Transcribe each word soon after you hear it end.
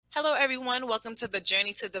Hello, everyone. Welcome to the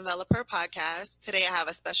Journey to Developer podcast. Today, I have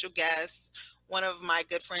a special guest, one of my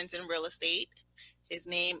good friends in real estate. His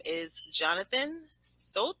name is Jonathan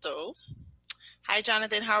Soto. Hi,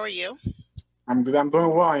 Jonathan. How are you? I'm doing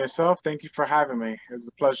well. And yourself? Thank you for having me. It was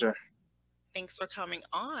a pleasure. Thanks for coming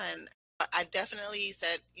on. I definitely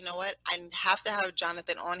said, you know what? I have to have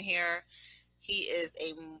Jonathan on here. He is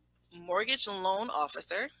a mortgage loan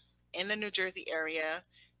officer in the New Jersey area.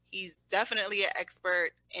 He's definitely an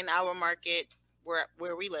expert in our market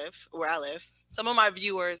where we live, where I live. Some of my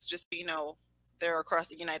viewers, just so you know, they're across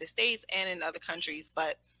the United States and in other countries,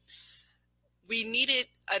 but we needed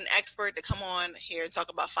an expert to come on here and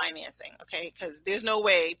talk about financing, okay? Because there's no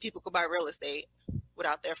way people could buy real estate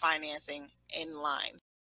without their financing in line.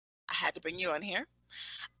 I had to bring you on here.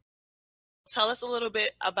 Tell us a little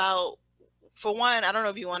bit about, for one, I don't know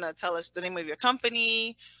if you want to tell us the name of your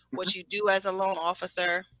company, Mhm. what you do as a loan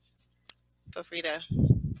officer. Feel free to Yeah,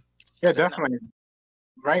 let us know. definitely.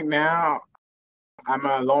 Right now, I'm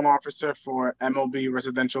a loan officer for MLB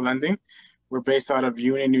Residential Lending. We're based out of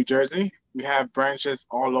Union, New Jersey. We have branches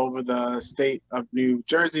all over the state of New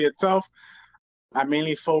Jersey itself. I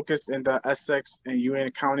mainly focus in the Essex and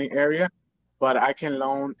Union County area, but I can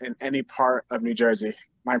loan in any part of New Jersey.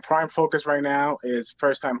 My prime focus right now is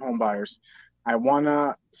first-time home buyers. I want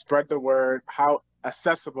to spread the word how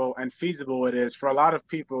accessible and feasible it is for a lot of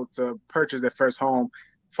people to purchase their first home,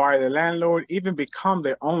 fire their landlord, even become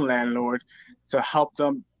their own landlord to help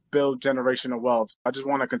them build generational wealth. I just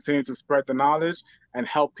want to continue to spread the knowledge and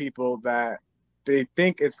help people that they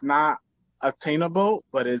think it's not attainable,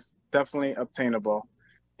 but it's definitely obtainable.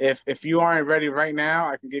 If you aren't ready right now,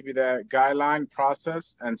 I can give you the guideline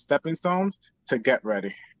process and stepping stones to get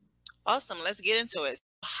ready. Awesome. Let's get into it.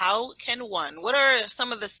 How can one, what are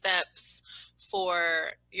some of the steps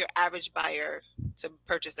for your average buyer to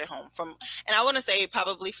purchase their home from, and I want to say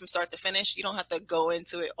probably from start to finish, you don't have to go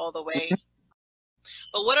into it all the way,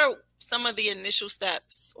 but what are some of the initial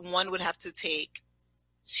steps one would have to take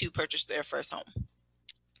to purchase their first home?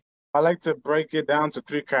 I like to break it down to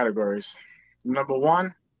three categories. Number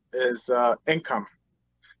one is income.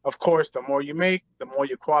 Of course, the more you make, the more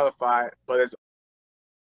you qualify, but as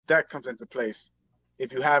debt comes into place.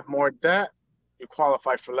 If you have more debt, you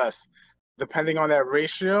qualify for less. Depending on that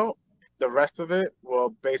ratio, the rest of it will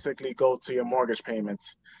basically go to your mortgage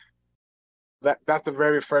payments. That's the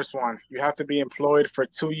very first one. You have to be employed for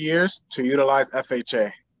 2 years to utilize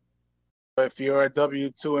FHA. If you're a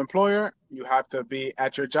W-2 employer, you have to be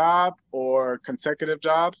at your job or consecutive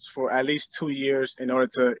jobs for at least 2 years in order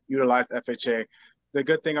to utilize FHA. The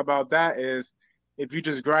good thing about that is if you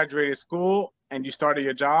just graduated school and you started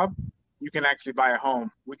your job, you can actually buy a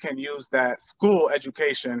home. We can use that school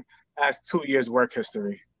education as 2 years work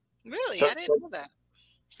history. Really? So I didn't know that.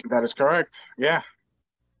 that is correct. Yeah.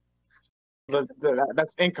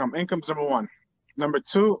 That's income. Income's number one. Number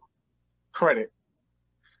two, credit.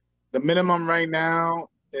 The minimum right now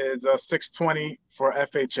is 620 for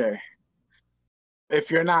FHA. If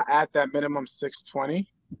you're not at that minimum 620,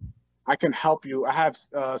 I can help you. I have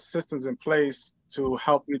systems in place to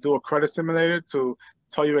help you do a credit simulator to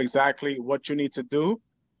tell you exactly what you need to do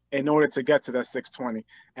in order to get to that 620.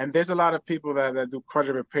 And there's a lot of people that do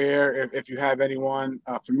credit repair. If you have anyone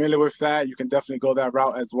familiar with that, you can definitely go that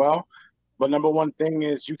route as well. But number one thing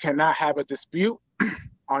is you cannot have a dispute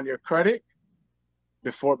on your credit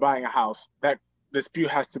before buying a house. That dispute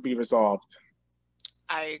has to be resolved.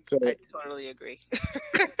 So, I totally agree.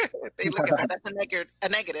 They look at that as a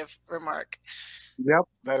negative remark. yep,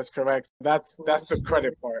 that is correct. That's the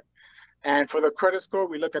credit part. And for the credit score,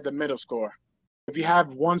 we look at the middle score. If you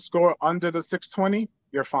have one score under the 620,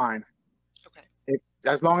 you're fine. Okay.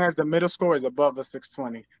 As long as the middle score is above the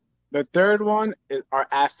 620. The third one are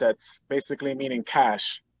assets, basically meaning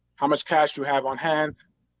cash. How much cash you have on hand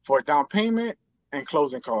for down payment and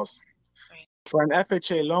closing costs. Right. For an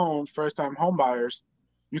FHA loan, first time home buyers,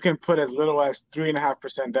 you can put as little as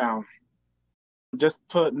 3.5% down. Just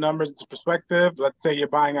put numbers into perspective. Let's say you're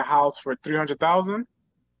buying a house for 300,000.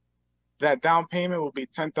 That down payment will be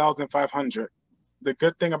 10,500. The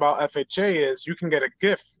good thing about FHA is you can get a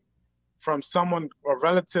gift from someone, a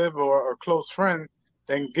relative or close friend,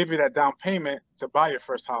 then give you that down payment to buy your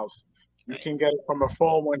first house. You Right. can get it from a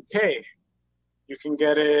 401k. You can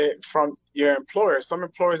get it from your employer. Some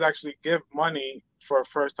employers actually give money for a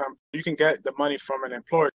first time. You can get the money from an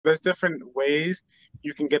employer. There's different ways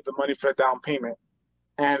you can get the money for a down payment.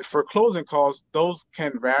 And for closing costs, those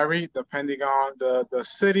can vary depending on the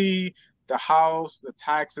city, the house, the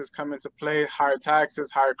taxes come into play, higher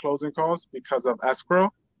taxes, higher closing costs because of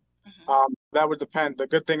escrow. Hmm. That would depend. The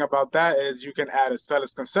good thing about that is you can add a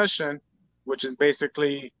seller's concession, which is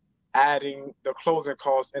basically adding the closing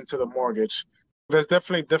costs into the mortgage. There's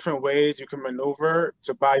definitely different ways you can maneuver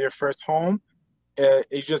to buy your first home.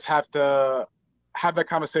 You just have to have that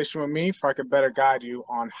conversation with me so I could better guide you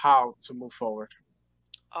on how to move forward.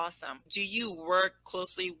 Awesome. Do you work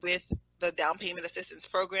closely with the down payment assistance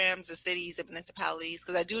programs, the cities and municipalities?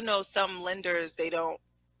 Because I do know some lenders, they don't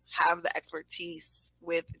have the expertise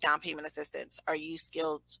with down payment assistance. Are you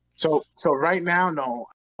skilled? So right now, no,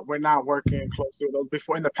 we're not working closely with those.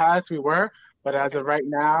 Before in the past, we were, but as Okay. of right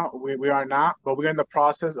now, we are not. But we're in the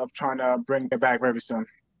process of trying to bring it back very soon.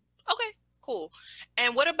 Okay, cool.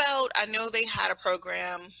 And what about, I know they had a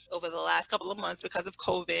program over the last couple of months because of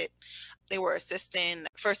COVID. They were assisting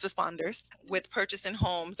first responders with purchasing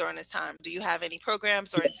homes during this time. Do you have any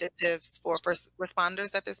programs or incentives for first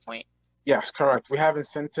responders at this point? Yes, correct. We have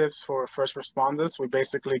incentives for first responders. We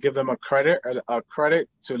basically give them a credit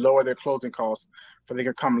to lower their closing costs, so they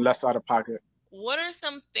can come less out of pocket. What are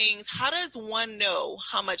some things, how does one know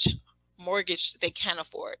how much mortgage they can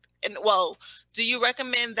afford? And well, do you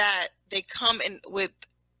recommend that they come in with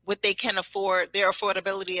what they can afford, their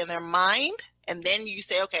affordability in their mind, and then you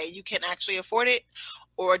say, okay, you can actually afford it?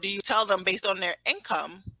 Or do you tell them based on their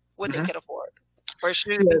income what they Mhm. could afford? Or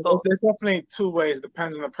should it Yeah, be there's both? there's definitely two ways.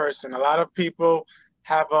 Depends on the person. A lot of people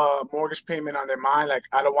have a mortgage payment on their mind, like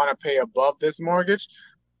I don't want to pay above this mortgage,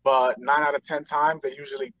 but 9 out of 10 times they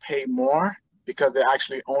usually pay more because they're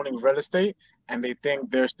actually owning real estate and they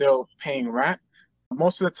think they're still paying rent.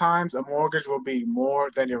 Most of the times, a mortgage will be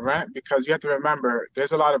more than your rent because you have to remember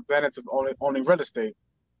there's a lot of benefits of owning real estate.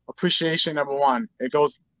 Appreciation, number one, it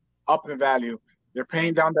goes up in value. You're paying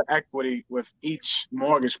Right. down the equity with each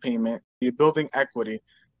mortgage payment. You're building equity.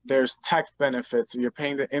 There's tax benefits. You're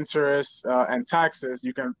paying the interest and taxes.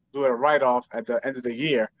 You can do a write off at the end of the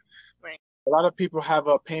year. Right. A lot of people have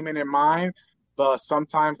a payment in mind, but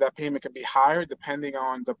sometimes that payment can be higher depending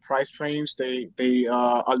on the price range they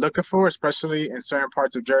are looking for, especially in certain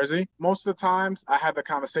parts of Jersey. Most of the times, I have the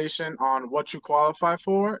conversation on what you qualify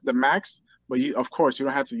for, the max, but of course, you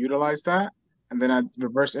don't have to utilize that. And then I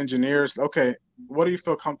reverse engineers. Okay, what do you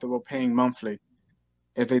feel comfortable paying monthly?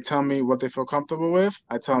 If they tell me what they feel comfortable with,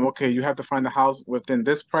 I tell them, okay, you have to find a house within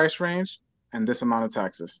this price range and this amount of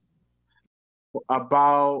taxes.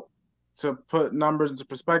 About to put numbers into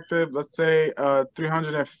perspective, let's say a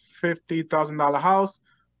 $350,000 house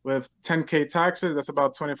with 10K taxes, that's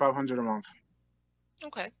about 2,500 a month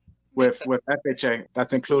Okay. with Makes sense. with FHA.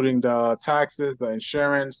 That's including the taxes, the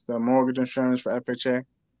insurance, the mortgage insurance for FHA,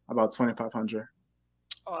 about 2,500.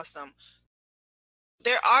 Awesome.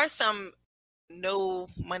 There are some no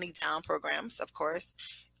money down programs, of course.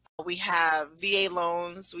 We have VA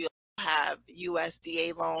loans, we have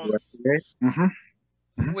USDA loans, USDA. Mm-hmm.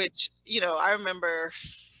 Mm-hmm. which, I remember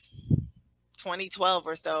 2012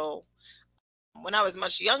 or so, when I was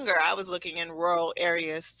much younger, I was looking in rural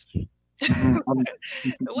areas. Mm-hmm.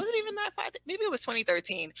 It wasn't even that far. Maybe it was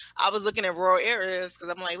 2013. I was looking at rural areas because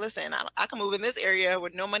I'm like, listen, I can move in this area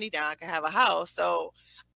with no money down. I can have a house. So,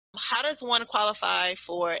 how does one qualify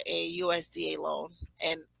for a USDA loan?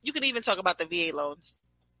 And you can even talk about the VA loans.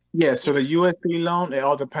 Yeah, so the USD loan, it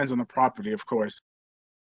all depends on the property, of course.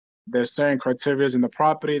 There's certain criteria in the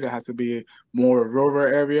property that has to be more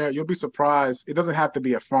rural area. You'll be surprised. It doesn't have to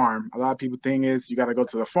be a farm. A lot of people think is you got to go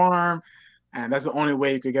to the farm, and that's the only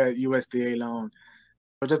way you could get a USDA loan.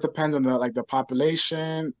 It just depends on the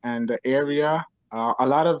population and the area. A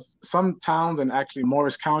lot of some towns and actually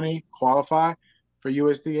Morris County qualify for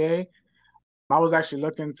USDA. I was actually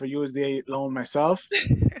looking for USDA loan myself,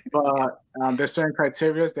 but there's certain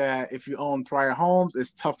criteria that if you own prior homes,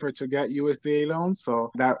 it's tougher to get USDA loans.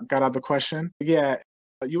 So that got out the question. Yeah,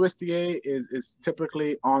 USDA is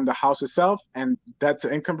typically on the house itself, and debt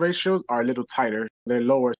to income ratios are a little tighter. They're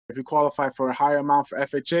lower. If you qualify for a higher amount for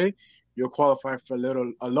FHA, you'll qualify for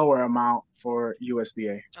a lower amount for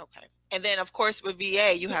USDA. Okay. And then, of course, with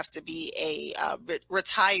VA, you have to be a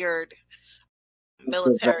retired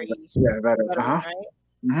military Yeah, better. veteran, Uh-huh. right?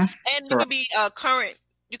 Hmm. And you Correct. could be current.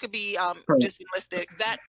 You could be Correct. just enlisted.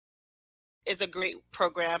 That is a great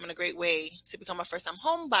program and a great way to become a first-time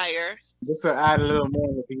home buyer. Just to add a little more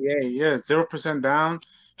on the VA, yeah, 0% down,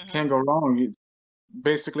 Hmm. can't go wrong.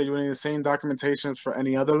 Basically you would need the same documentations for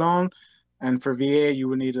any other loan. And for VA, you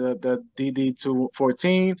would need the DD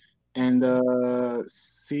 214 and the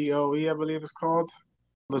COE, I believe it's called.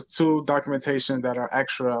 Those two documentation that are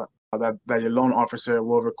extra that your loan officer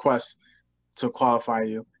will request to qualify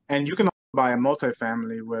you. And you can buy a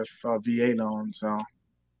multifamily with a VA loan. So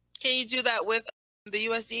Can you do that with the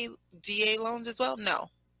USDA loans as well? No.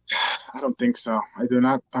 I don't think so. I do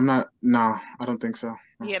not. I'm not. No, I don't think so.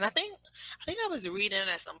 No. Yeah, and I think I was reading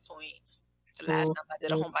at some point the last time I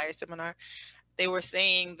did a home buyer seminar. They were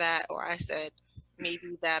saying that, or I said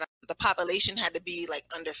maybe that the population had to be like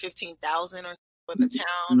under 15,000 or in the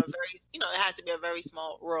town, a very, it has to be a very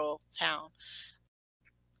small rural town.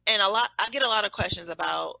 And I get a lot of questions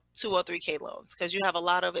about 203K loans because you have a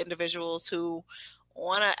lot of individuals who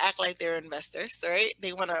want to act like they're investors, right?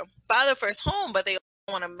 They want to buy their first home, but they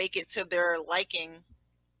want to make it to their liking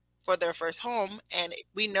for their first home. And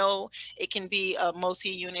we know it can be a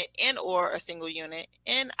multi-unit and or a single unit.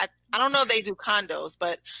 And I don't know if they do condos,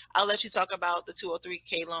 but I'll let you talk about the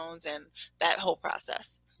 203K loans and that whole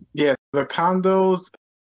process. Yes, the condos,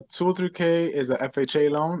 203K is a FHA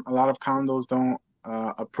loan. A lot of condos don't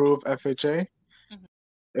approve FHA. Mhm.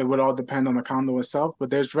 It would all depend on the condo itself, but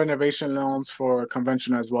there's renovation loans for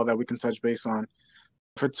conventional as well that we can touch base on.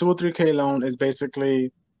 For 203K loan is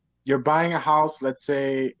basically you're buying a house, let's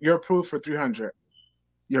say you're approved for 300,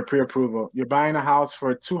 your pre-approval. You're buying a house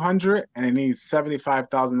for 200 and it needs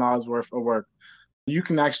 $75,000 worth of work. You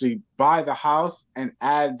can actually buy the house and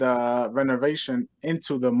add the renovation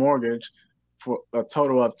into the mortgage for a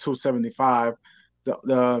total of 275.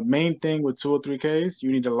 The main thing with 203Ks,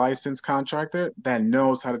 you need a licensed contractor that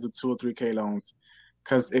knows how to do 203K loans.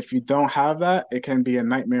 Because if you don't have that, it can be a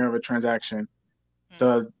nightmare of a transaction.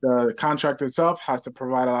 The contractor itself has to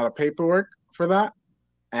provide a lot of paperwork for that.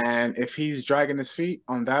 And if he's dragging his feet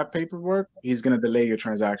on that paperwork, he's going to delay your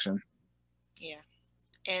transaction. Yeah.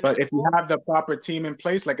 And But if you have the proper team in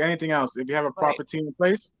place, like anything else, if you have a right. proper team in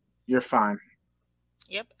place, you're fine.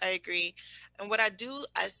 Yep, I agree. And what I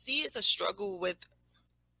see is a struggle with,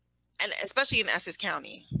 and especially in Essex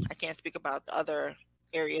County. I can't speak about the other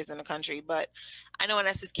areas in the country, but I know in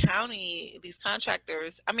Essex County, these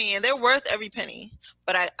contractors, I mean, they're worth every penny,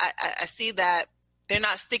 but I see that they're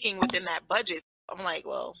not sticking within that budget. I'm like,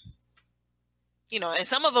 well, and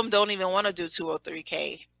some of them don't even want to do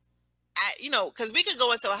 203K. Because we could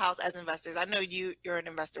go into a house as investors. I know you're an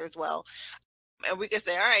investor as well. And we could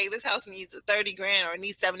say, all right, this house needs 30 grand or it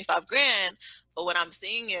needs 75 grand. But what I'm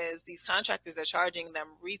seeing is these contractors are charging them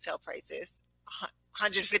retail prices,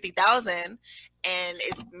 150,000, and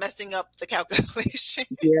it's messing up the calculation.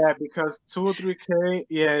 Yeah, because 203K,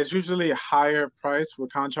 yeah, it's usually a higher price for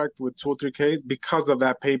contract with 203Ks because of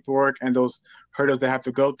that paperwork and those hurdles they have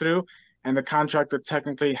to go through. And the contractor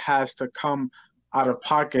technically has to come out of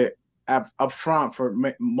pocket up front for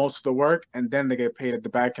most of the work, and then they get paid at the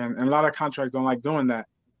back end. And a lot of contractors don't like doing that.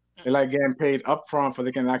 They like getting paid up front so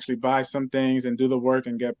they can actually buy some things and do the work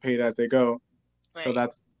and get paid as they go. So Right,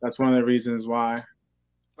 that's one of the reasons why.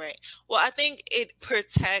 right. Well, I think it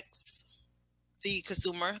protects the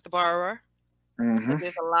consumer, the borrower, because Hmm.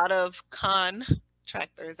 there's a lot of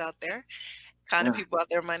contractors out there, conning Yeah. people out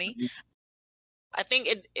their money. I think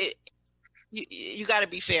you got to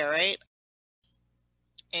be fair, right?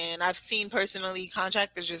 And I've seen personally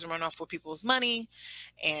contractors just run off with people's money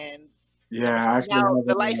and Yeah, never I find actually out have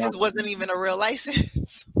the license wasn't a even a real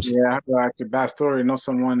license. yeah, I have actually bad story. I know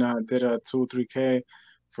someone did a 2 3K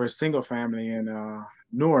for a single family in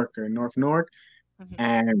Newark or North Newark, Mhm.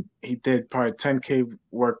 and he did probably 10K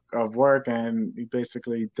work, and he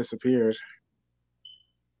basically disappeared.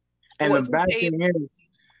 And the Was he bad paid? thing is,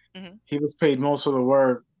 Mhm. he was paid most of the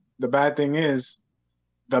work. The bad thing is,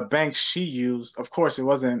 the bank she used, of course, it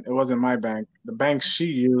wasn't my bank. The bank she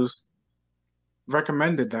used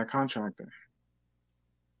recommended that contractor.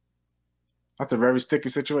 That's a very sticky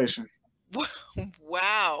situation.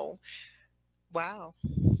 Wow. Wow.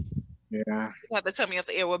 Yeah. You have to tell me off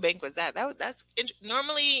the air what bank was that. That's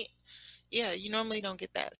normally, yeah, you normally don't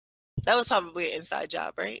get that. That was probably an inside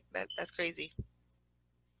job, right? That's crazy.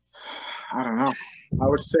 I don't know. I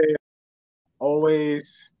would say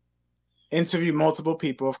always interview multiple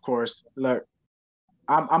people, of course. Look,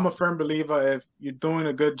 I'm a firm believer if you're doing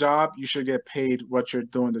a good job, you should get paid what you're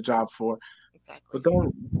doing the job for. Exactly.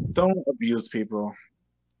 But don't abuse people.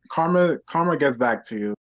 Karma gets back to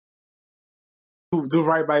you. Do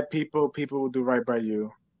right by people, people will do right by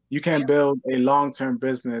you. You can't Yep. build a long-term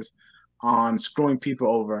business on screwing people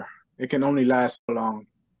over. It can only last so long.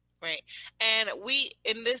 Right. And we,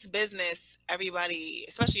 in this business, everybody,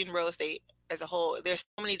 especially in real estate as a whole, there's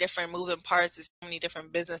so many different moving parts, there's so many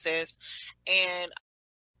different businesses. And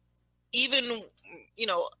even, you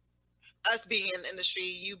know, us being in the industry,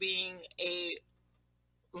 you being a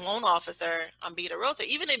loan officer, I'm being a realtor.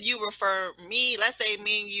 Even if you refer me, let's say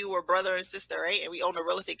me and you were brother and sister, right? And we own a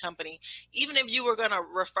real estate company. Even if you were going to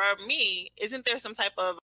refer me, isn't there some type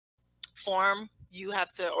of form you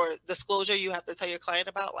have to, or disclosure you have to tell your client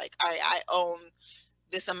about? Like, all right, I own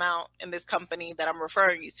this amount in this company that I'm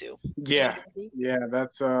referring you to in New Yeah, Jersey. yeah,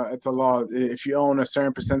 that's it's a law. If you own a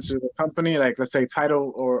certain percentage of the company, like let's say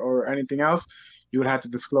title or anything else, you would have to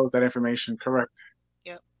disclose that information. Correct.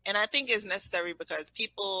 Yep. And I think it's necessary because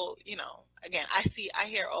people, again, I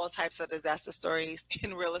hear all types of disaster stories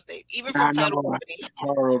in real estate, even from I know title it's companies,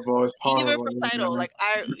 horrible. It's even horrible. from title. Like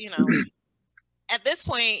at this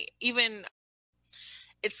point, even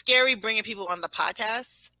it's scary bringing people on the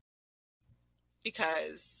podcast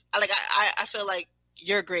because I feel like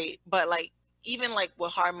you're great, but like even like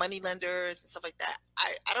with hard money lenders and stuff like that,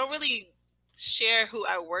 I don't really share who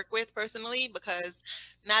I work with personally because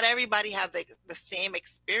not everybody have the same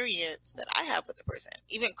experience that I have with the person.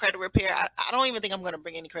 Even credit repair, I don't even think I'm going to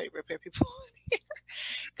bring any credit repair people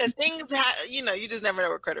because you just never know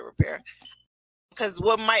with credit repair because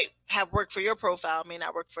what might have worked for your profile may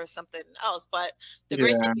not work for something else. But the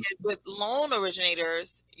great thing Yeah. is with loan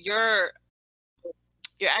originators, you're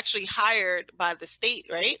actually hired by the state,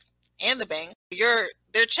 right? And the bank.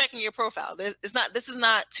 They're checking your profile. This is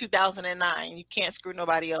not 2009. You can't screw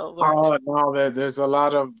nobody over. Oh no, there's a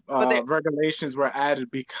lot of But they regulations were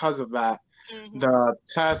added because of that. hmm The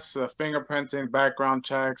tests, the fingerprinting, background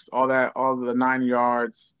checks, all that, all the 9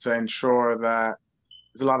 yards to ensure that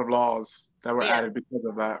there's a lot of laws that were yeah, added because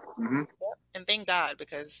of that. and thank God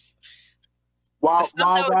because the Wild, stuff that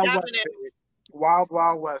wild, was wild west happening, days. Wild,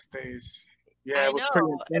 wild west days. Yeah, I it was know. pretty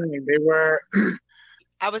And insane. They were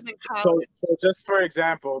I was in so. college. So just for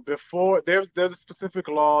example, before there's a specific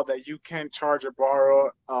law that you can charge a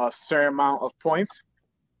borrower a certain amount of points.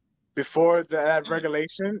 Before that Mhm.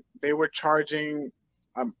 regulation, they were charging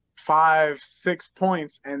 5, 6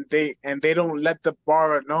 points, and they don't let the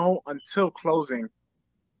borrower know until closing.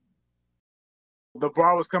 The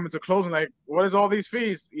borrower was coming to closing like, what is all these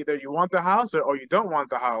fees? Either you want the house or you don't want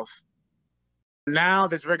the house. Now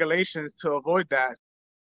there's regulations to avoid that.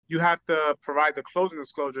 You have to provide the closing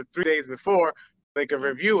disclosure 3 days before they can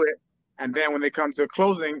review it, and then when they come to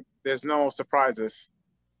closing, there's no surprises.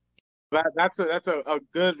 That's a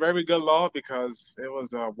good, very good law because it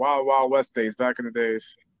was a wild, wild west days back in the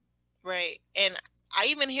days. Right. And I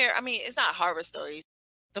even hear, I mean, it's not horror stories.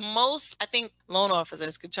 The most I think loan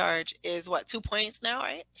officers could charge is what, 2 points now,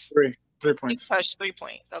 right? Three You points. can charge 3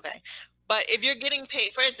 points. Okay. But if you're getting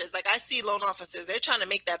paid, for instance, like I see loan officers, they're trying to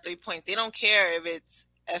make that 3 points. They don't care if it's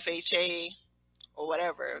FHA or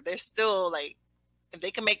whatever. They're still like, if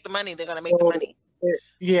they can make the money, they're gonna make the So, money.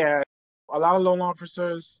 yeah, a lot of loan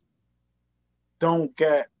officers don't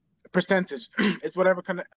get percentage. It's whatever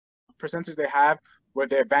kind of percentage they have with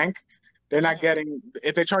their bank. They're not hmm getting,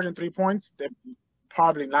 if they're charging 3 points, they're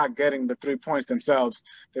probably not getting the 3 points themselves.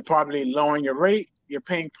 They're probably lowering your rate. You're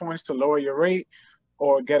paying points to lower your rate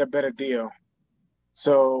or get a better deal.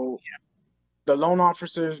 So the loan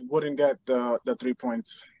officers wouldn't get the 3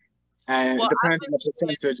 points. And Well, it I've depends been on the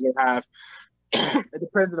dealing percentage they have. It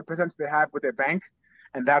depends on the percentage they have with their bank,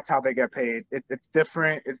 and that's how they get paid. It's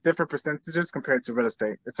different. It's different percentages compared to real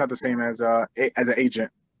estate. It's not the same as an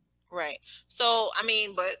agent. right. So I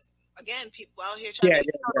mean, but again, people out here trying Yeah, to.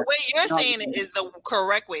 yeah, So yeah. the way you're No, saying it is the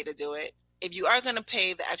correct way to do it. If you are going to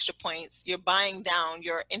pay the extra points, you're buying down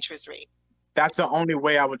your interest rate. that's the only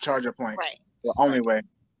way I would charge a point. Right. The only Right. way.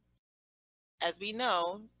 As we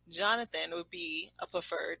know, Jonathan would be a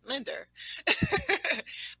preferred lender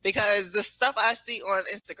because the stuff I see on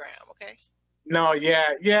Instagram. Okay. No, yeah,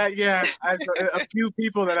 yeah, yeah. As a few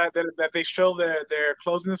people that they show their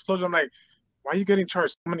closing disclosure, I'm like, why are you getting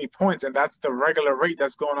charged so many points? And that's the regular rate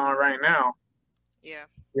that's going on right now. Yeah.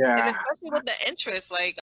 And Yeah. especially with the interest,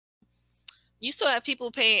 like you still have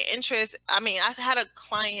people paying interest. I mean, I had a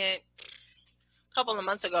client a couple of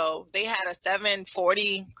months ago. They had a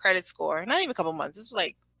 740 credit score. Not even a couple months. This was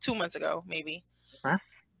like 2 months ago, maybe. Huh?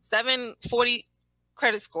 740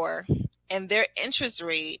 credit score, and their interest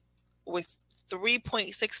rate was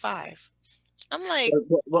 3.65. I'm like,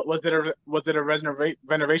 Was it a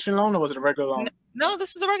renovation loan or was it a regular loan? no,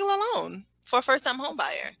 this was a regular loan for a first time home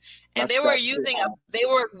buyer. And That's pretty high. they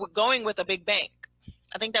were going with a big bank.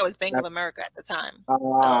 I think that was Bank of That's America at the time. So,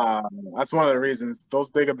 uh, that's one of the reasons. Those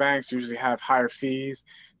bigger banks usually have higher fees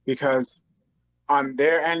because on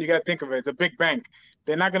their end, you got to think of it. It's a big bank.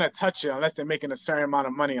 They're not gonna touch it unless they're making a certain amount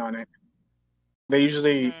of money on it. They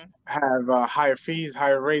usually mm, have higher fees,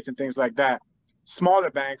 higher rates, and things like that. Smaller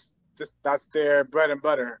banks, that's their bread and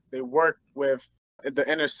butter. They work with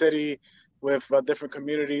the inner city, with different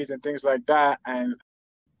communities and things like that, and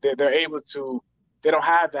they're able to. They don't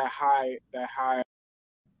have that high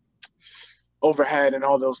overhead and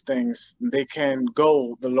all those things. They can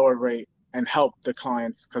go the lower rate and help the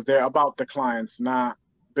clients because they're about the clients, not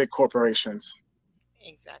big corporations.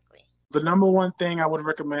 exactly. The number one thing I would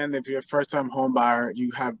recommend if you're a first-time home buyer,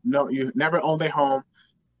 you never owned a home,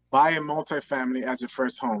 buy a multifamily as your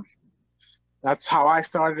first home. That's how I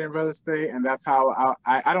started in real estate, and that's how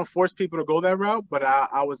I don't force people to go that route, but I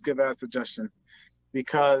always give that a suggestion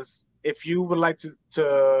because if you would like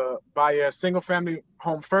to buy a single family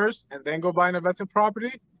home first and then go buy an investment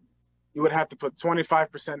property, you would have to put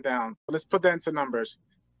 25% down. Let's put that into numbers.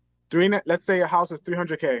 Let's say a house is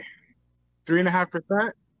 300K.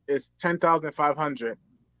 3.5% is 10,500.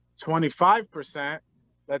 25%,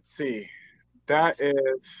 let's see, that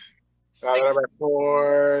is Six.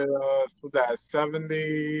 what's that,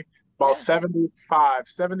 70, about Yeah.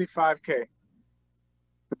 75K.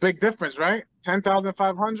 It's a big difference, right?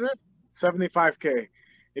 10,500, 75K.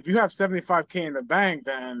 If you have 75K in the bank,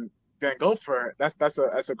 then go for it.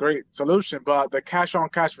 That's a great solution. But the cash on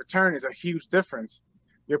cash return is a huge difference.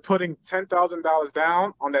 You're putting $10,000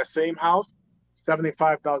 down on that same house,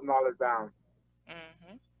 $75,000 down.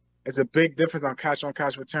 Hmm. It's a big difference on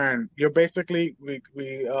cash return. You're basically we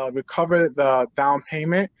recover the down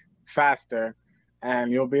payment faster,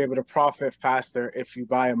 and you'll be able to profit faster if you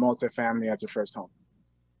buy a multifamily as your first home.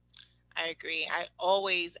 I agree.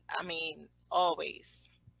 Always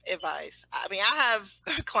advise. I mean, I have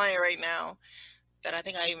a client right now that I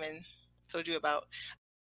think I even told you about.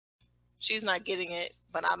 She's not getting it,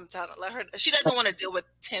 but I'm telling let her. She doesn't want to deal with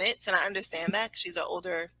tenants, and I understand that 'cause she's an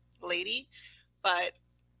older lady. But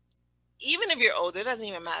even if you're older, it doesn't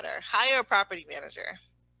even matter. Hire a property manager.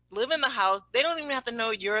 Live in the house. They don't even have to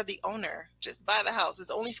know you're the owner. Just buy the house.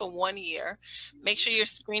 It's only for 1 year. Make sure you're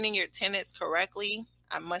screening your tenants correctly,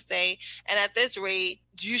 I must say. And at this rate,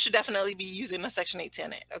 you should definitely be using a Section 8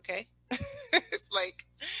 tenant, okay? It's like,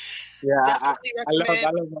 Yeah, definitely I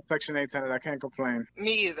recommend. love my Section 8 tenants. I can't complain.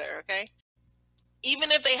 Me either, okay?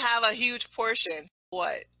 Even if they have a huge portion,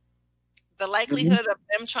 what? The Hmm. likelihood of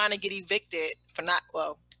them trying to get evicted for not,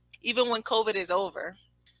 well, even when COVID is over,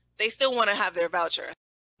 they still want to have their voucher.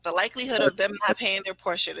 The likelihood of them not paying their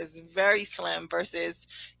portion is very slim versus,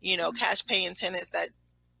 cash paying tenants that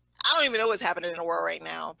I don't even know what's happening in the world right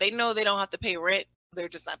now. They know they don't have to pay rent. They're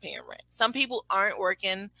just not paying rent. Some people aren't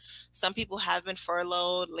working. Some people have been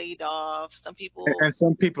furloughed, laid off. Some people, And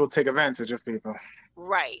some people take advantage of people.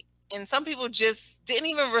 right. And some people just didn't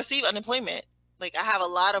even receive unemployment. Like I have a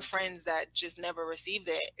lot of friends that just never received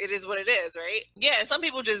it. It is what it is, right? Yeah, some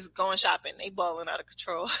people just going shopping. They balling out of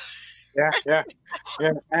control. Yeah, yeah,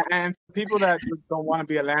 yeah. And people that just don't want to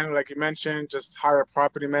be a landlord, like you mentioned, just hire a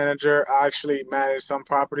property manager. I actually manage some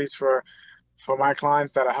properties for my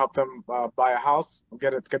clients that I help them buy a house,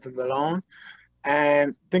 get them the loan,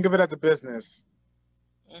 and think of it as a business.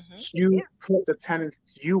 Hmm. You put the tenants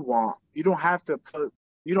you want. You don't have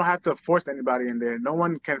to force anybody in there. No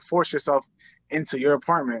one can force yourself into your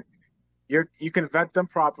apartment. You can vet them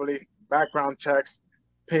properly, background checks,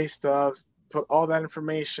 pay stubs, put all that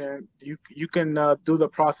information. You can do the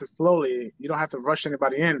process slowly. You don't have to rush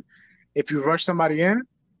anybody in. If you rush somebody in,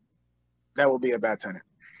 that will be a bad tenant.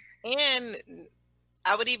 And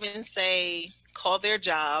I would even say call their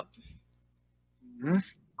job, Hmm.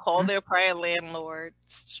 call their prior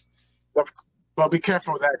landlords. But, but be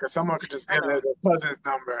careful with that because someone could just I give know. their cousin's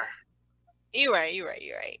number. You're right. You're right.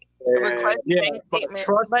 You're right. Yeah, Request yeah, bank but statements,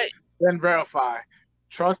 trust, but then verify.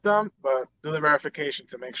 Trust them, but do the verification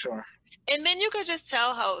to make sure. and then you could just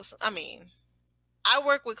tell how. I mean, I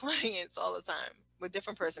work with clients all the time with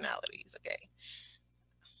different personalities. Okay,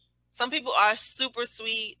 some people are super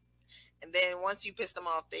sweet, and then once you piss them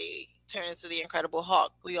off, they turn into the Incredible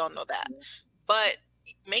Hulk. We all know that. But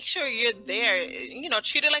make sure you're there.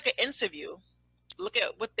 Treat it like an interview. Look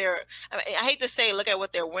at what they're. I hate to say, look at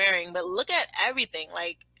what they're wearing, but look at everything.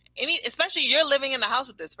 Like especially you're living in the house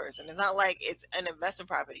with this person. It's not like it's an investment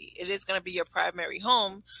property. It is going to be your primary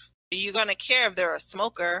home. You're going to care if they're a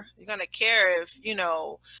smoker. You're going to care if they're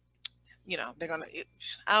going to.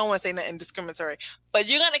 I don't want to say nothing discriminatory, but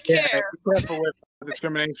you're going to Yeah, care. be careful with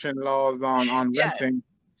discrimination laws on Yes, renting.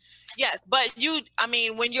 yes, but I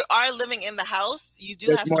mean, when you are living in the house, you do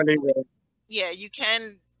There's have more some. leeway. Yeah, you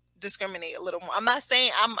can discriminate a little more. I'm not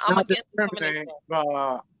saying I'm Not against discriminate, discrimination.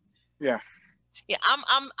 but yeah. Yeah,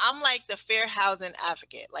 I'm like the fair housing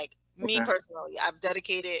advocate. Like me Okay. personally, I've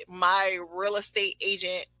dedicated my real estate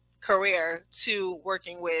agent career to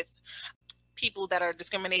working with people that are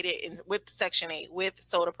discriminated with Section 8, with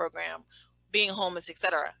SODA program, being homeless,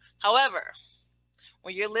 etc. However,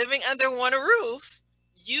 when you're living under one roof,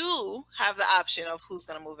 you have the option of who's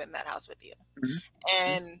going to move in that house with you, Mhm.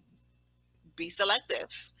 and be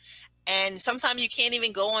selective. And sometimes you can't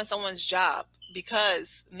even go on someone's job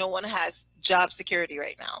because no one has job security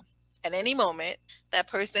right now. At any moment, that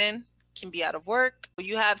person can be out of work.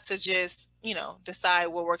 You have to just, decide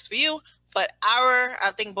what works for you. But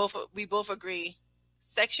I think we both agree,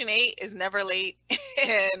 Section 8 is never late,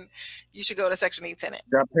 and you should go to Section 8 tenant.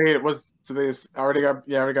 Got paid. What's today's? I already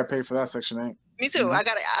got paid for that Section 8. Me too. Mm-hmm. I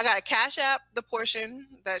got a Cash App the portion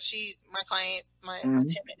that my client, my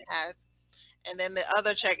tenant has. And then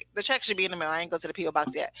the check should be in the mail. I ain't go to the PO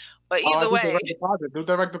box yet. But either way. Direct deposit. Do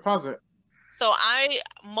direct deposit. So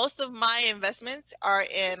most of my investments are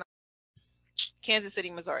in Kansas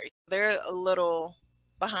City, Missouri. They're a little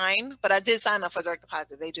behind, but I did sign up for direct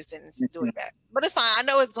deposit. They just didn't do it back. But it's fine. I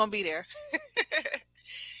know it's going to be there.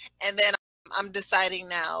 And then I'm deciding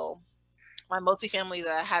now, my multifamily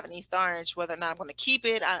that I have in East Orange, whether or not I'm going to keep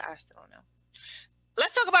it. I still don't know.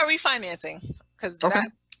 Let's talk about refinancing, because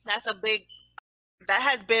that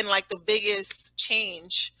has been like the biggest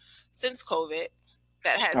change since COVID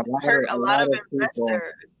that has hurt a lot of investors. People.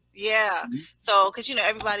 Yeah. Mm-hmm. So, because,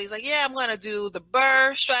 everybody's like, yeah, I'm going to do the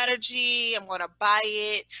BRRRR strategy. I'm going to buy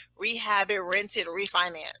it, rehab it, rent it,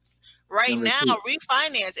 refinance. Right now,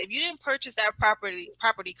 refinance, if you didn't purchase that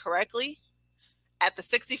property correctly at the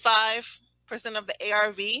 65% of the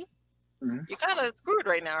ARV, you're kind of screwed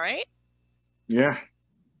right now, right? Yeah.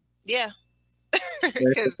 Yeah. Or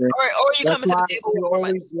you come into the table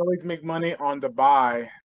you always make money on the buy.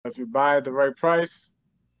 If you buy at the right price,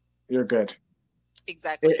 you're good.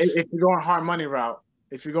 Exactly. If you're going hard money route,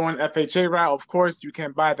 if you're going FHA route, of course you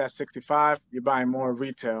can't buy that 65. You're buying more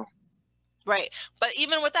retail. Right. But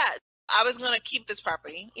even with that, I was going to keep this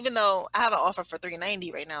property, even though I have an offer for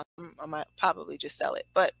 $390 right now. I might probably just sell it,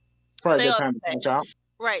 but probably good time to punch out.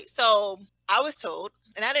 Right. So I was told,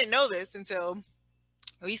 and I didn't know this until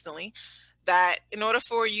recently, that in order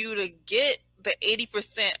for you to get the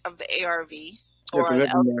 80% of the ARV or the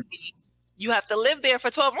LTV, you have to live there for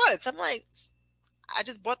 12 months. I'm like, I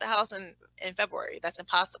just bought the house in February. That's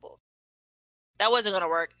impossible. That wasn't going to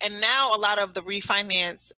work. And now a lot of the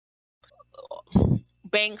refinance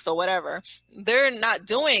banks or whatever, they're not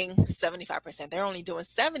doing 75%. They're only doing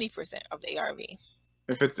 70% of the ARV.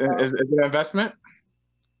 If it's is it an investment?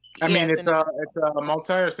 I mean, it's a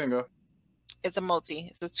multi or single? It's a multi.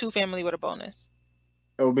 It's a 2-family with a bonus.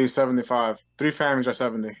 It will be 75. 3 families are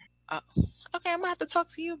 70. Oh, okay. I'm gonna have to talk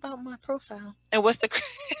to you about my profile. And what's the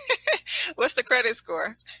credit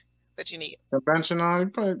score that you need? Conventional,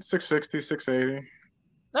 probably 660, 680.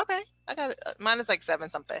 Okay, I got it. Mine is like 7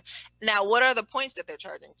 something. Now, what are the points that they're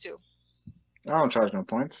charging too? I don't charge no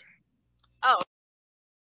points. Oh.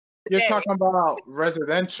 You're talking about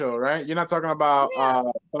residential, right? You're not talking about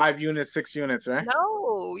 5 units, 6 units, right?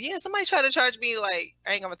 No. Yeah, somebody tried to charge me, like,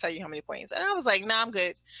 I ain't gonna tell you how many points. And I was like, nah, I'm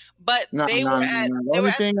good. But the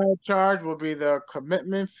only thing I would charge will be the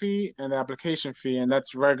commitment fee and the application fee, and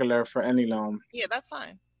that's regular for any loan. Yeah, that's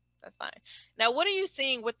fine. That's fine. Now, what are you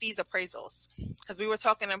seeing with these appraisals? Because we were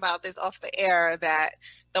talking about this off the air, that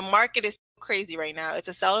the market is crazy right now. It's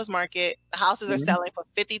a seller's market. The houses are selling for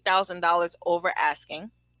 $50,000 over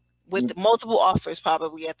asking, with multiple offers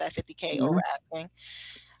probably at that $50K over asking.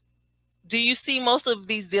 Do you see most of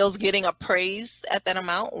these deals getting appraised at that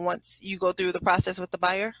amount once you go through the process with the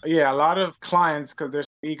buyer? Yeah, a lot of clients, because they're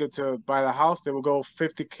eager to buy the house, they will go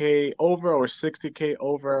 50K over or 60K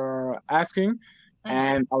over asking.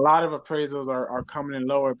 And a lot of appraisals are coming in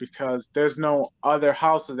lower because there's no other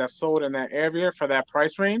houses that sold in that area for that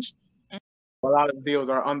price range. A lot of deals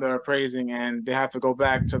are under appraising, and they have to go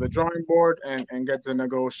back to the drawing board and get to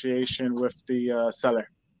negotiation with the seller.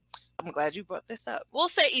 I'm glad you brought this up. We'll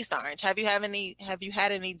say East Orange. Have you had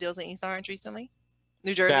any deals in East Orange recently?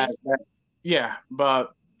 New Jersey? Yeah,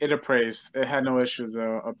 but it appraised. It had no issues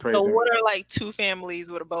appraising. So what are like 2 families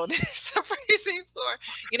with a bonus appraising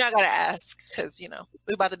for? I gotta ask because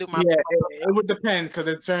we're about to do my. Yeah, it would depend because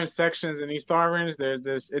in certain sections in East Orange, there's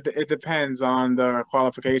this. It depends on the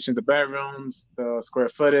qualification, the bedrooms, the square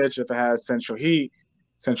footage, if it has central heat,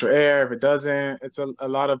 central air. If it doesn't, it's a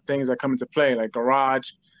lot of things that come into play, like garage.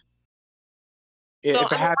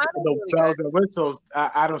 If it has the bells and whistles,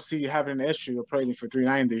 I don't see having an issue appraising for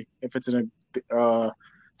 $390 if it's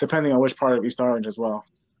depending on which part of East Orange as well.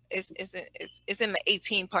 It's in the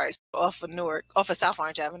 18 parts off of South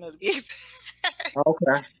Orange Avenue to be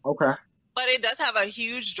exact. Okay. But it does have a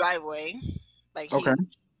huge driveway, like huge.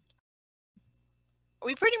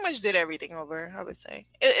 We pretty much did everything over, I would say.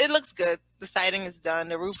 It looks good. The siding is done.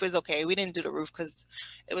 The roof is okay. We didn't do the roof because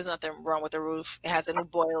it was nothing wrong with the roof. It has a new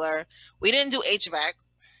boiler. We didn't do HVAC.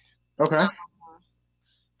 Okay.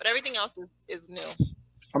 But everything else is new.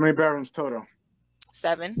 How many bedrooms total?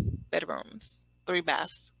 7 bedrooms, 3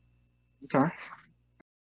 baths. Okay.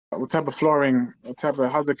 What type of flooring? What type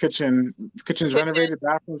of? How's the kitchen? Kitchen's Kitchen, renovated.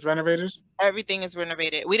 Bathrooms renovated. everything is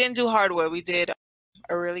renovated. We didn't do hardwood. We did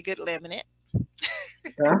a really good laminate.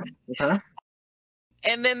 Okay. Okay.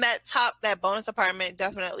 And then that bonus apartment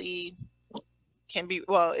definitely can be,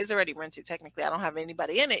 well, it's already rented technically. I don't have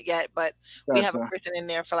anybody in it yet, but we have a Gotcha. person in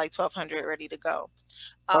there for like 1,200 ready to go.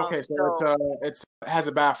 Okay, so So it has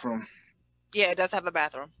a bathroom. yeah, it does have a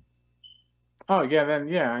bathroom. Oh yeah, then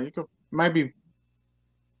yeah, you could might be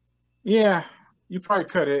yeah, you probably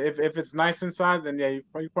could. If it's nice inside, then yeah, you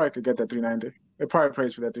probably could get that 390. It probably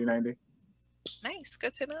pays for that 390. Nice,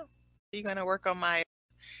 good to know. You're gonna work on my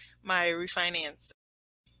refinance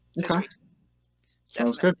Okay. situation.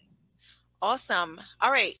 Sounds good. Definitely. Awesome.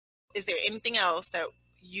 All right. Is there anything else that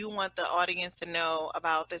you want the audience to know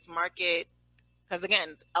about this market? Because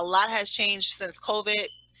again, a lot has changed since COVID.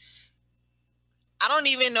 I don't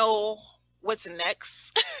even know what's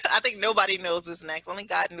next. I think nobody knows what's next. Only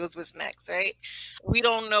God knows what's next, right? We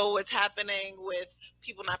don't know what's happening with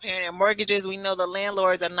people not paying their mortgages. We know the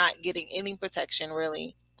landlords are not getting any protection,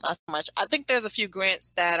 really, not so much. I think there's a few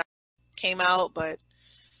grants that came out, but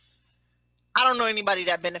I don't know anybody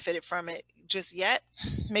that benefited from it just yet.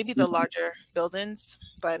 Maybe the Mhm. larger buildings,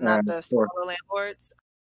 but not the Sure. smaller landlords.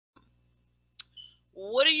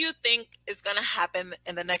 What do you think is going to happen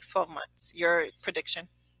in the next 12 months? Your prediction?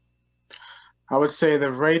 I would say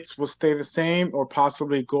the rates will stay the same or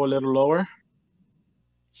possibly go a little lower.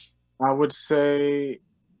 I would say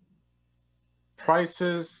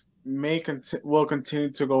prices will continue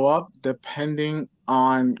to go up depending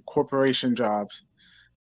on corporation jobs.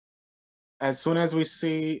 As soon as we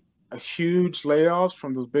see a huge layoffs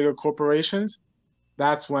from those bigger corporations,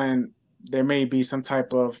 that's when there may be some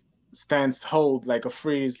type of stands hold, like a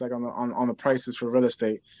freeze, like on the prices for real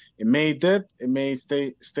estate. It may dip, it may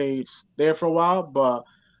stay there for a while, but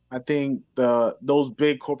I think those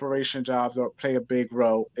big corporation jobs play a big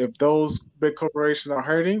role. If those big corporations are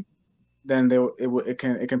hurting, then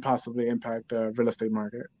it can possibly impact the real estate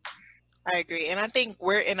market. I agree. And I think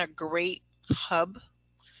we're in a great hub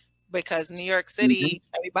because New York Mhm. City,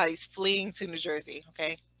 everybody's fleeing to New Jersey.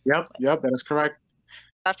 Okay. Yep, that is correct.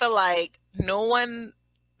 I feel like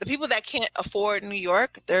the people that can't afford New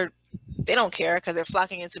York, they don't care because they're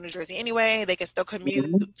flocking into New Jersey anyway. They can still commute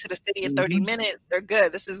Hmm. to the city in 30 Hmm. minutes. They're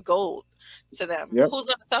good. This is gold to them. Yep. Who's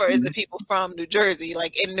going to suffer is the Hmm. people from New Jersey,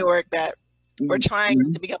 like in Newark, that were trying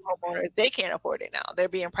Hmm. to become homeowners. They can't afford it now. They're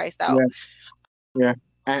being priced out. Yeah, yeah.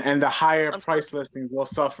 And the higher Unfor- price listings will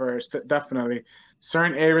suffer definitely.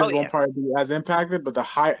 Certain Oh, areas yeah. won't probably be as impacted, but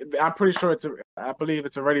I'm pretty sure I believe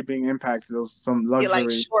it's already being impacted. Those some Yeah, like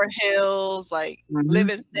luxury. Short Hills, like Hmm.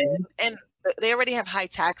 Livingston, Hmm. and they already have high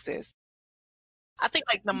taxes. I think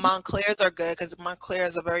like the Montclairs are good because Montclair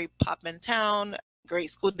is a very poppin' town,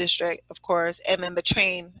 great school district, of course, and then the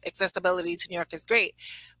train accessibility to New York is great.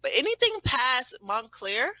 But anything past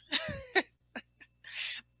Montclair,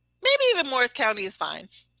 maybe even Morris County is fine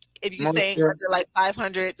if you're staying Montclair. under like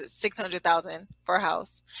 500 to 600,000 for a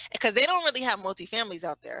house, because they don't really have multifamilies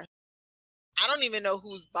out there. I don't even know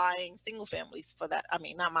who's buying single families for that. I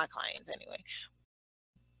mean, not my clients anyway,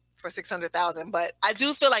 for 600,000. But I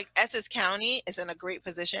do feel like Essex County is in a great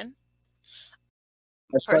position,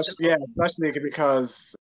 Especially, personally. yeah, especially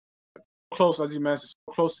because close, as you mentioned,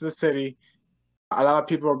 so close to the city. A lot of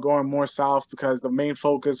people are going more south because the main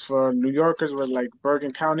focus for New Yorkers was like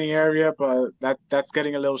Bergen County area, but that's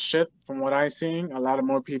getting a little shift from what I'm seeing. A lot of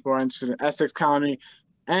more people are interested in Essex County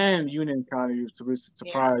and Union County. To be Yeah,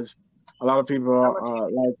 surprised, a lot of people I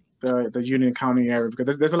love like the Union County area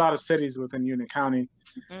because there's a lot of cities within Union County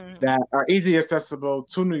Union. that are easy accessible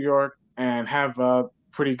to New York and have a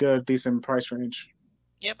pretty good, decent price range.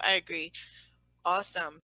 Yep, I agree.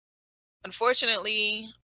 Awesome. Unfortunately,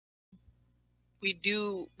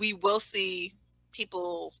 we will see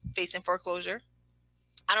people facing foreclosure.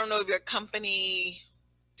 I don't know if your company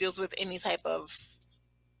deals with any type of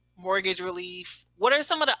mortgage relief. What are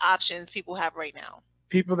some of the options people have right now?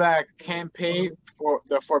 People that can pay for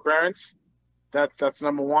the forbearance. That's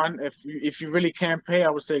number one. If you really can't pay, I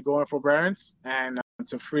would say go in forbearance and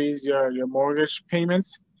to freeze your mortgage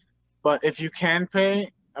payments. But if you can pay,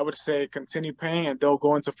 I would say continue paying and don't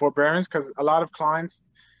go into forbearance because a lot of clients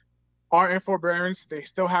are in forbearance. They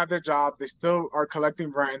still have their jobs. They still are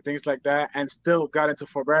collecting rent and things like that, and still got into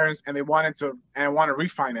forbearance and they want to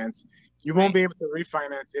refinance. You won't Right. be able to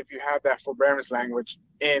refinance if you have that forbearance language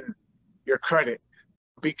in your credit.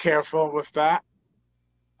 Be careful with that.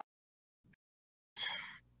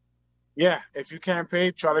 Yeah, if you can't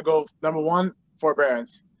pay, try to go number one,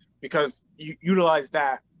 forbearance, because you utilize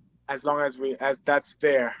that as long as that's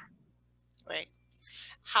there. Right.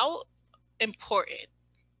 How important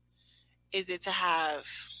is it to have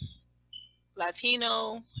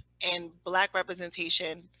Latino and Black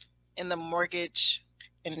representation in the mortgage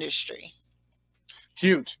industry?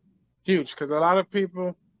 Huge, huge, because a lot of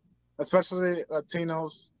people, especially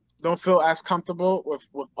Latinos, don't feel as comfortable with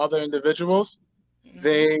other individuals. Hmm.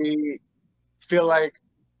 They feel like,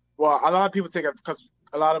 well, a lot of people take it because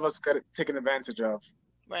a lot of us get taken advantage of.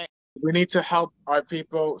 Right. We need to help our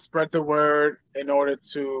people spread the word in order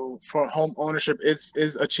to for home ownership is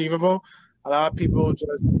achievable. A lot of people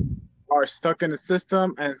just are stuck in the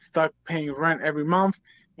system and stuck paying rent every month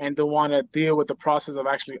and don't want to deal with the process of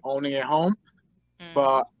actually owning a home. Hmm.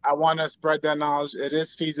 But I want to spread that knowledge. It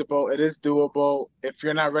is feasible. It is doable. If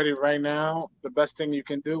you're not ready right now, the best thing you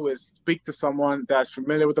can do is speak to someone that's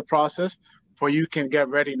familiar with the process, for you can get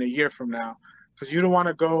ready in a year from now. Because you don't want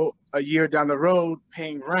to go a year down the road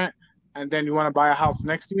paying rent, and then you want to buy a house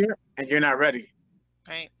next year and you're not ready.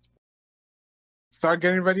 Right. Start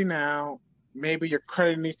getting ready now. Maybe your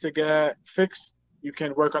credit needs to get fixed. You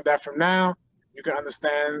can work on that from now. You can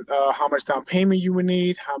understand how much down payment you would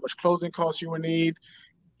need, how much closing costs you would need.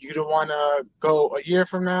 You don't want to go a year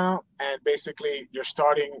from now and basically you're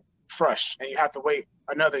starting fresh and you have to wait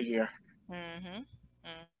another year. Hmm.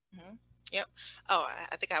 Hmm. Yep. Oh,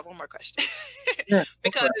 I think I have one more question. Yeah, go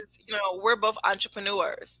Because, for it. we're both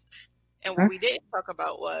entrepreneurs. And what Mhm. we didn't talk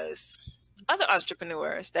about was other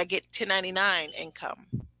entrepreneurs that get 1099 income.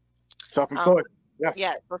 Um, Self-employed. Yes,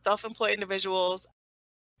 yeah, for self-employed individuals,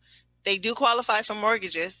 they do qualify for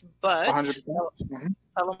mortgages, but 100%. Mhm.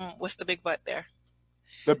 tell them what's the big but there.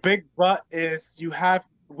 The big but is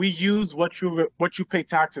we use what you pay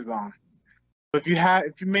taxes on. If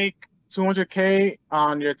you make 200K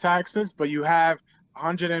on your taxes, but you have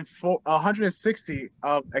 160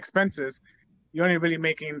 of expenses, you're only really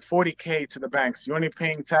making 40K to the banks. You're only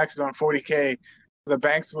paying taxes on 40K. The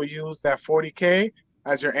banks will use that 40K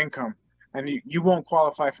as your income, and you won't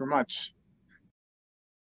qualify for much.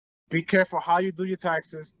 Be careful how you do your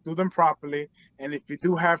taxes, do them properly, and if you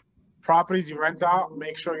do have properties you rent out,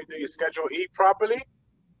 make sure you do your Schedule E properly,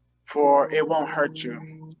 for it won't hurt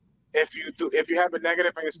you. If you have a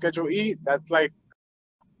negative on your Schedule E, that's like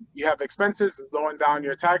you have expenses slowing down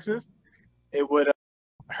your taxes. It would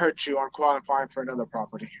hurt you on qualifying for another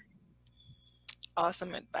property.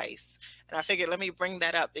 Awesome advice. And I figured let me bring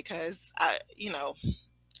that up because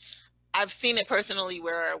I've seen it personally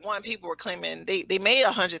where one people were claiming they made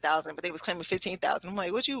 100,000, but they was claiming 15,000. I'm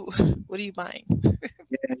like, what are you buying?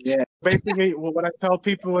 Yeah, yeah. Basically, what I tell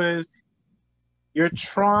people is you're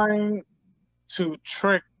trying to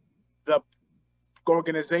trick the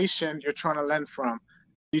organization you're trying to lend from.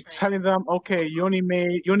 You're Right. telling them, okay, you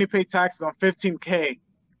only pay taxes on 15K,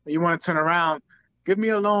 and you want to turn around, give me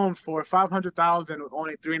a loan for 500,000 with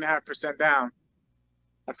only 3.5% down.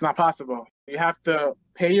 That's not possible. You have to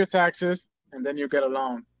pay your taxes and then you get a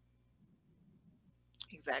loan.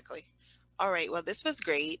 Exactly. All right. Well, this was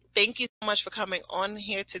great. Thank you so much for coming on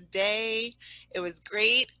here today. It was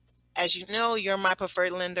great. As you know, you're my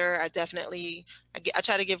preferred lender. I try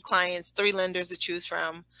to give clients three lenders to choose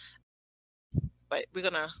from, but we're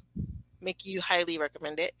gonna make you highly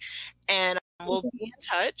recommend it. And we'll be in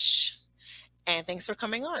touch. And thanks for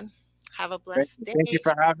coming on. Have a blessed Thank you day.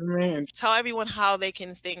 for having me. And Tell everyone how they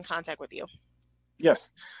can stay in contact with you.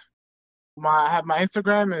 yes, I have my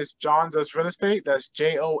Instagram is John Does Real Estate. That's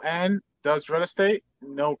JON Does Real Estate.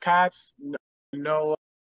 No caps, no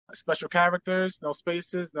special characters, no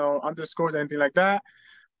spaces, no underscores, anything like that.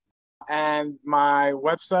 And my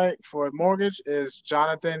website for mortgage is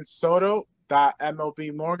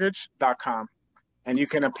jonathansoto.mlbmortgage.com. And you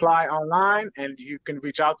can apply online and you can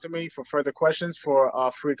reach out to me for further questions for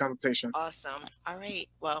a free consultation. Awesome. All right.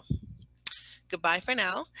 Well, goodbye for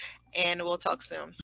now, and we'll talk soon.